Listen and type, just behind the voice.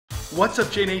What's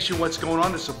up, J Nation? What's going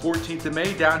on? It's the 14th of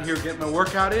May, down here getting my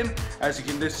workout in. As you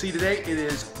can just see today, it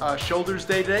is shoulders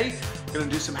day today. Gonna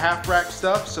do some half rack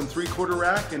stuff, some 3/4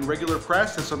 rack and regular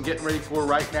press. That's what I'm getting ready for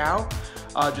right now.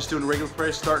 Just doing a regular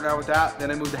press, starting out with that.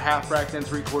 Then I move to half rack, then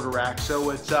 3/4 rack. So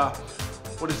it's,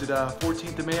 what is it,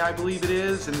 14th of May, I believe it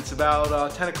is, and it's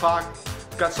about 10 o'clock.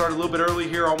 Got started a little bit early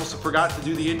here, almost forgot to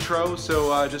do the intro,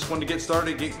 so just wanted to get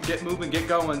started, get moving, get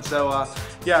going. So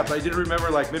yeah, but I did remember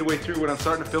like midway through when I'm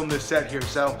starting to film this set here,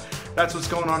 so that's what's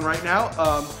going on right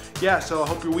now. Yeah, so I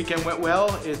hope your weekend went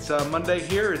well. It's Monday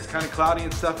here, it's kind of cloudy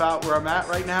and stuff out where I'm at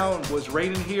right now. It was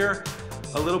raining here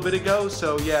a little bit ago,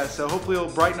 so yeah, so hopefully it'll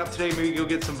brighten up today. Maybe go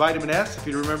get some vitamin S if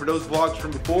you remember those vlogs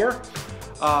from before.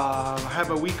 I have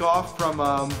a week off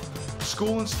from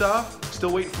school and stuff,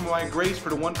 still waiting for my grades for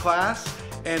the one class.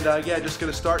 And yeah, just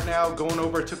gonna start now going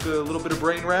over. I took a little bit of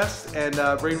brain rest and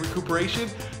brain recuperation.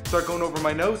 Start going over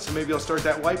my notes, and maybe I'll start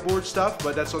that whiteboard stuff,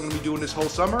 but that's what I'm gonna be doing this whole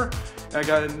summer. And I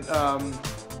got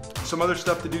some other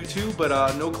stuff to do too, but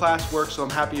no class work, so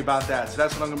I'm happy about that. So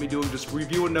that's what I'm gonna be doing, just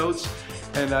reviewing notes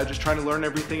and just trying to learn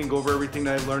everything and go over everything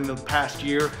that I've learned in the past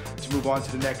year to move on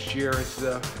to the next year. It's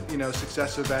the, you know,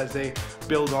 successive as they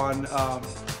build on, how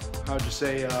would you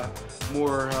say,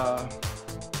 more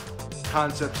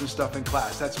concepts and stuff in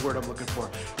class. That's the word I'm looking for.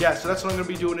 Yeah, so that's what I'm going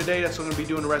to be doing today. That's what I'm going to be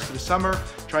doing the rest of the summer.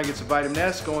 Try and get some vitamin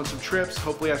S, go on some trips.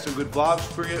 Hopefully I have some good vlogs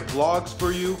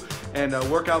for you, and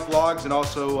workout vlogs, and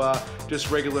also just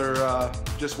regular,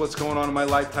 just what's going on in my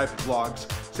life type of vlogs.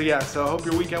 So yeah, so I hope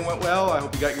your weekend went well. I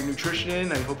hope you got your nutrition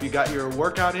in. I hope you got your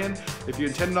workout in. If you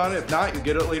intended on it, if not, you'll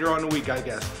get it later on in the week, I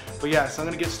guess. But yeah, so I'm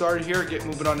going to get started here, get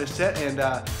moving on this set, and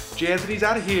J Anthony's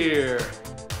out of here.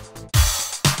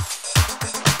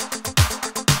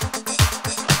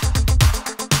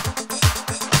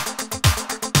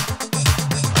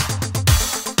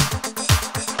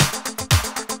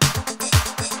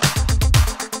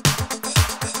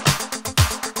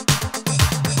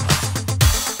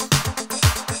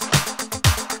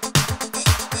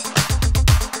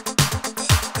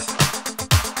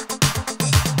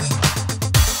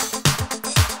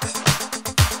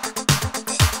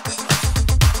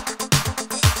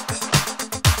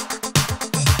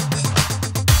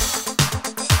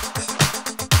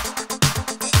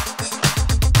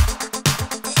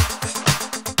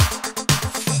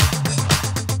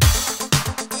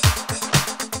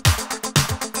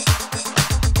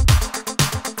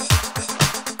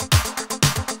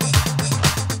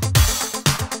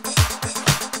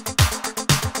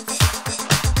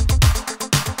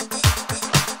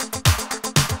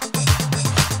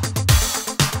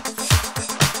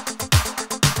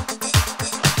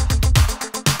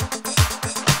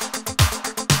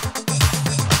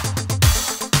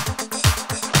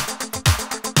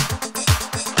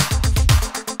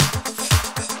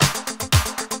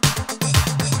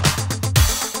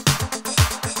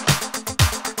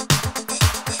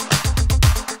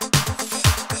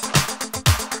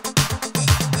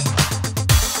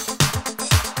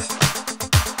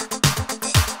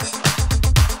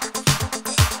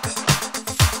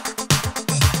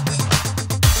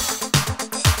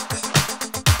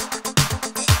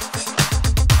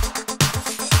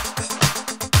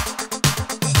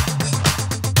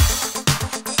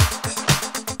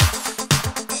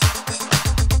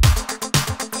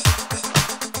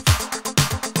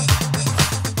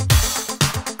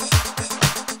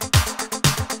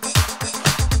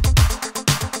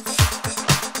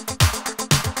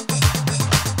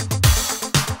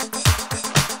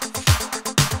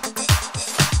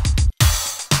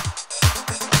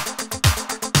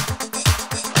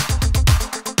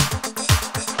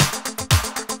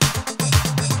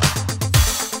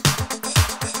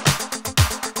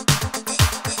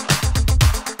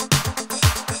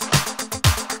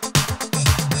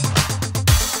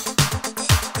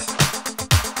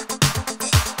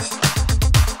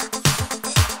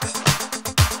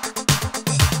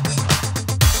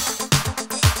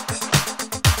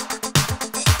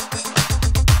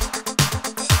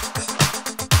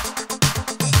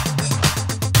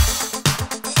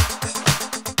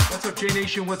 J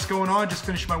Nation, what's going on? Just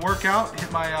finished my workout,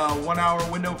 hit my 1 hour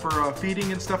window for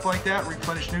feeding and stuff like that,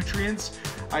 replenish nutrients.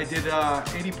 I did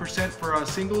 80% for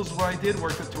singles, what I did,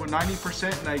 worked up to a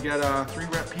 90%, and I got 3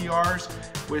 rep PRs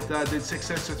with, did 6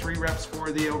 sets of 3 reps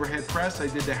for the overhead press. I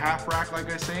did the half rack,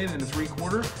 like I said, and the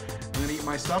 3/4. I'm gonna eat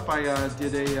my stuff. I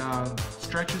did a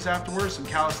stretches afterwards, some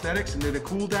calisthenics, and did a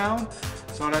cool down.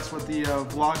 So that's what the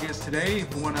vlog is today.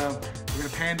 If you wanna, we're gonna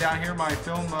pan down here. My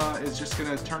film is just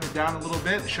gonna turn it down a little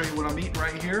bit, show you what I'm eating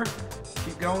right here.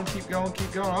 Keep going, keep going,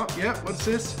 keep going. Oh, yeah, what's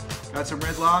this? Got some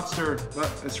red lobster.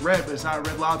 It's red, but it's not a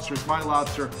red lobster, it's my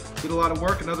lobster. Did a lot of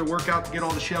work, another workout to get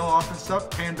all the shell off and stuff.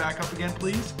 Pan back up again,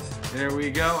 please. There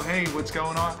we go. Hey, what's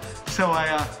going on? So so I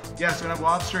have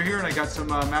lobster here, and I got some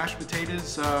mashed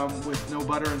potatoes with no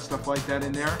butter and stuff like that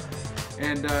in there.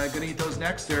 And gonna eat those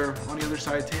next. They're on the other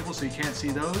side of the table, so you can't see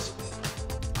those.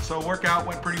 So workout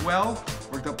went pretty well.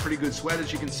 Worked up pretty good sweat,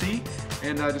 as you can see.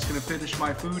 And just gonna finish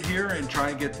my food here and try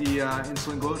and get the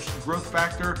insulin growth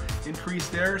factor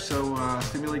increased there. So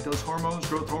stimulate those hormones,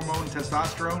 growth hormone,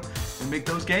 testosterone, and make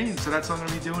those gains. So that's what I'm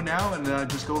gonna be doing now, and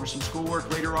just go over some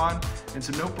schoolwork later on and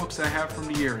some notebooks I have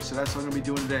from the year. So that's what I'm gonna be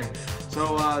doing today.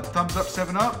 So thumbs up,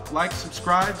 7 up, like,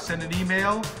 subscribe, send an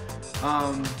email,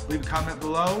 leave a comment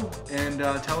below, and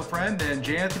tell a friend. And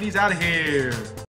J. Anthony's out of here.